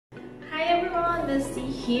everyone, Misty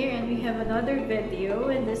here, and we have another video.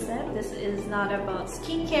 In this set, this is not about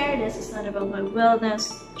skincare, this is not about my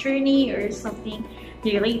wellness journey or something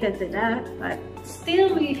related to that, but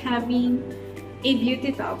still we're having a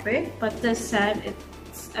beauty topic, but this set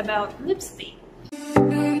it's about lipstick.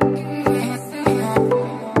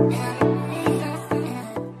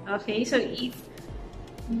 Okay, so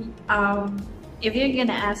if you're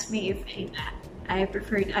gonna ask me if I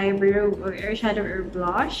preferred eyebrow or eyeshadow or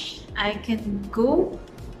blush, I can go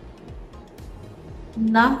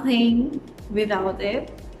nothing without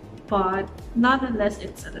it, but not unless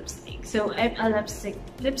it's a lipstick. So I'm a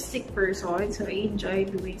lipstick person, so I enjoy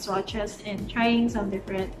doing swatches and trying some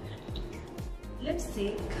different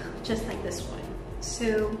lipstick, just like this one.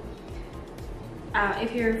 So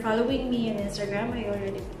if you're following me on Instagram, I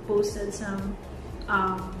already posted some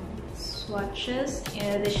swatches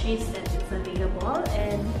and the shades that is available,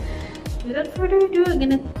 and without further ado, I'm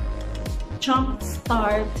gonna jump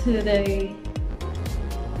start to the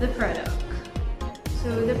product. So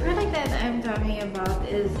the product that I'm talking about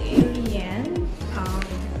is Eirian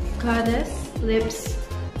Goddess Lips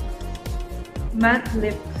Matte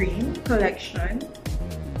Lip Cream Collection.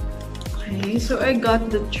 Okay, so I got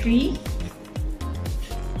the three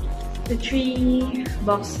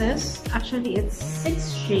boxes. Actually, it's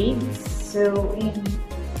 6 shades. So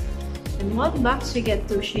in one box we get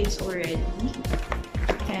 2 shades already.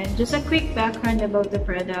 And just a quick background about the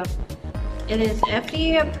product. It is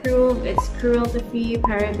FDA approved, it's cruelty-free,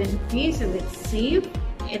 paraben-free, so it's safe.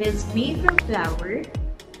 It is made from flour,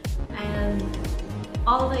 and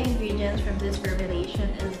all the ingredients from this formulation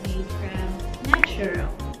is made from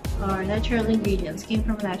natural ingredients, came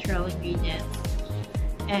from natural ingredients.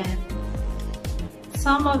 And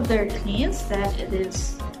some of their claims that it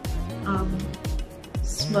is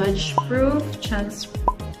smudge-proof,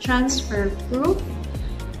 transfer-proof,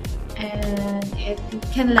 and it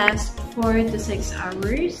can last 4 to 6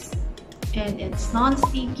 hours, and it's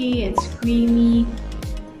non-sticky, it's creamy,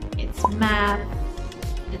 it's matte,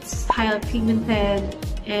 it's highly pigmented,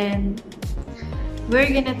 and we're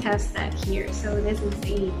gonna test that here. So this is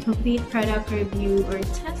a complete product review or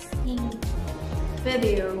testing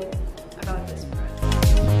video about this product.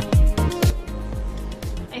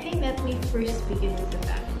 I think let me first begin with the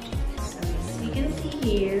packaging. So as you can see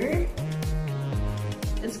here,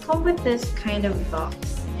 it's come with this kind of box,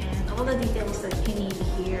 and all the details that you need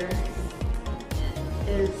here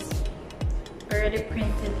is already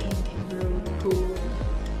printed in gold.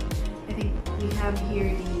 I think we have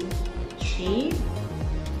here the shade,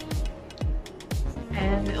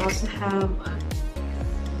 and we also have a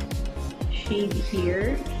shade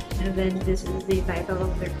here, and then this is the title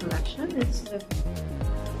of their collection. It's the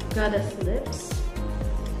Goddess Lips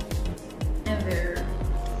and their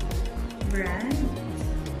brand,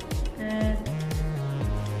 and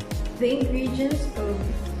the ingredients of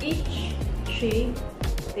each shade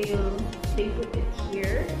they put it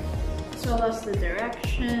here, as well as the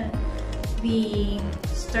direction, the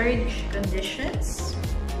storage conditions,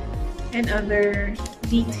 and other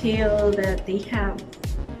detail that they have.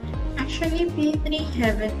 Actually, P3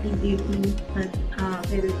 Heavenly Beauty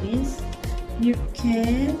Philippines, you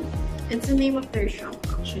can, it's the name of their shop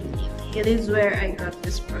actually. It is where I got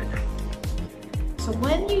this product. So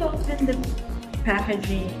when you open the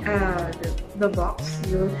packaging, the box,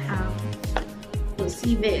 you'll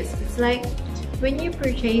see this. It's like when you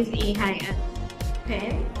purchase a high-end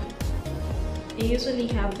pen, they usually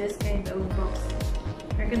have this kind of box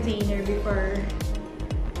or container before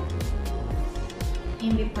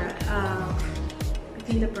in the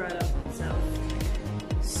between the product itself.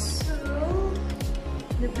 So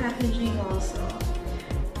the packaging also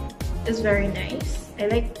is very nice. I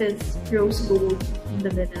like this rose gold in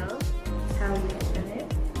the middle. That's how you open it.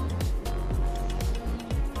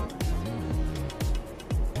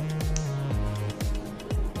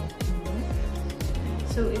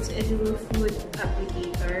 So it's a dual food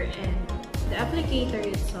applicator, and the applicator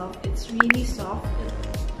itself, it's really soft.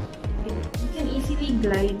 You can easily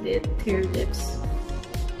glide it to your lips.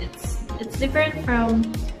 It's different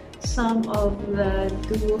from some of the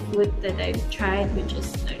dual foot that I've tried, which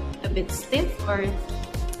is a bit stiff or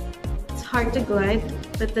it's hard to glide,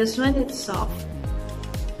 but this one it's soft.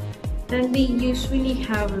 Then they usually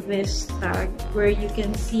have this tag where you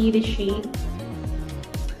can see the shade,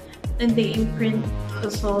 and they imprint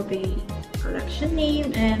also the collection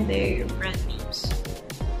name and their brand names.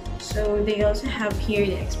 So they also have here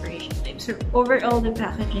the expiration time. So overall, the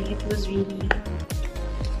packaging, it was really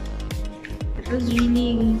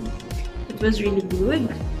good.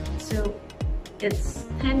 So it's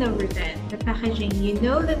 10/10. The packaging, you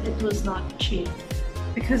know that it was not cheap.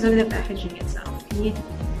 because of the packaging itself. The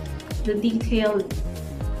detail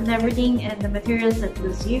and everything, and the materials that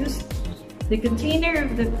was used. The container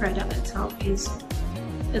of the product itself is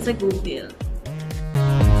a good deal.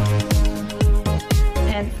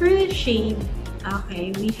 And for the shade,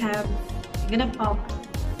 okay, I'm gonna pop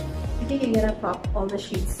all the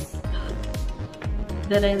shades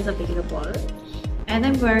that is available, and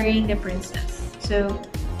I'm wearing the Princess. So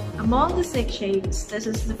among the 6 shades, this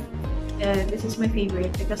is my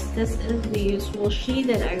favorite because this is the usual shade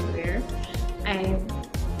that I wear. I'm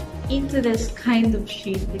into this kind of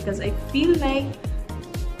shade because I feel like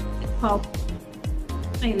it pops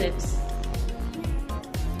my lips.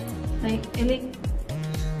 Like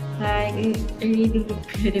I really look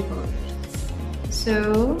beautiful with this.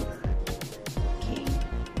 So okay,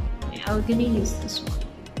 I'm gonna use this one.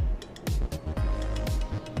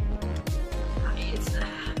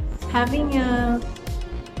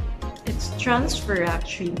 It's transfer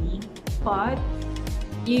actually, but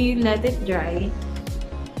you let it dry,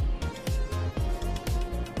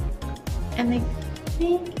 and I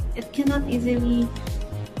think it cannot easily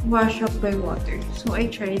wash up by water, so I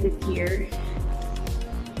tried it here.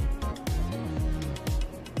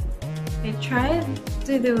 I tried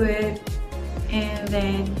to do it and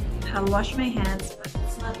then I'll wash my hands, but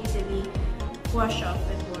it's not easily wash off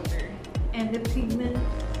with water, and the pigment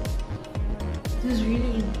is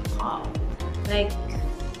really pop, like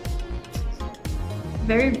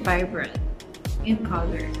very vibrant in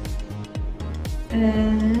color,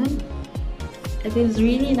 and it is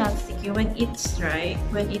really not sticky when it's dry.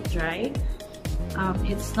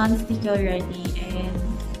 It's non-sticky already, and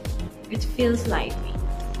it feels lightweight.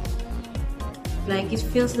 Like it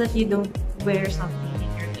feels that you don't wear something in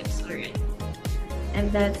your lips already,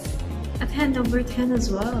 and that's a 10 over 10 as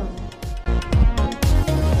well.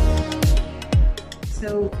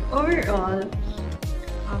 So overall,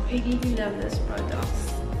 I really love this product.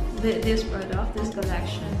 This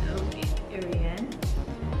collection of Eirian.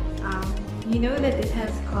 You know that it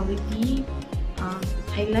has quality.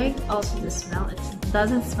 I like also the smell. It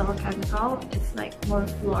doesn't smell chemical. It's like more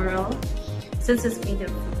floral. Since it's made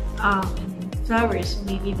of flowers,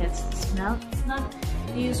 maybe that's the smell. It's not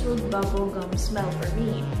the usual bubblegum smell for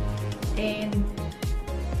me. And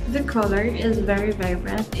the color is very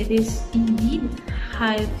vibrant. It is indeed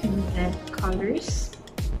high pigmented colors.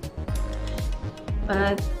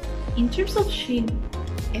 But in terms of shade,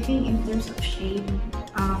 I think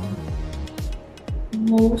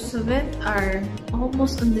most of it are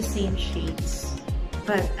almost on the same shades.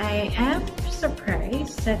 But I am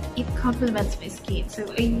surprised that it complements my skin.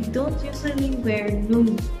 So I don't usually wear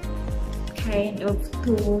nude kind of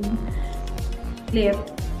tone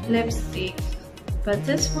lipstick. But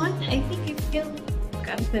this one, I think I feel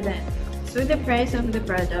confident. So the price of the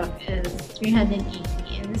product is $380,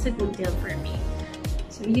 and it's a good deal for me.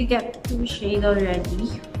 So you get 2 shades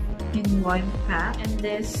already in 1 pack, and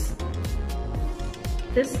this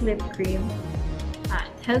lip cream,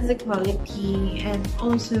 it has the quality, and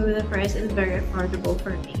also the price is very affordable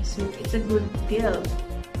for me. So it's a good deal.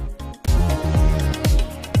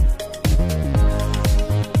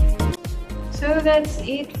 So that's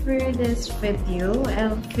it for this video.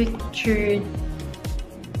 I've featured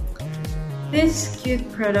these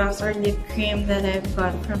cute products or lip cream that I've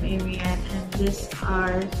got from Eirian, and these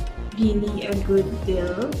are really a good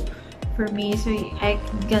deal for me. So I'm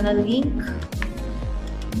gonna link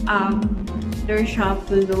their shop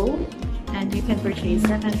below, and you can purchase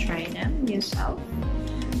them and try them yourself.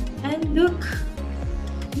 And look,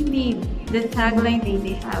 indeed, the tagline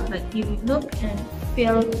they have, that you look and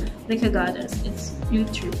feel like a goddess. It's really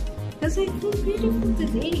true, because I feel beautiful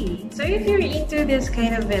today. So if you're into this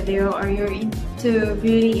kind of video, or you're into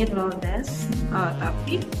beauty and wellness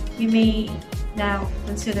topic, you may now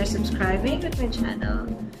consider subscribing to my channel,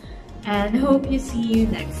 and hope you see you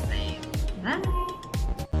next time. Bye!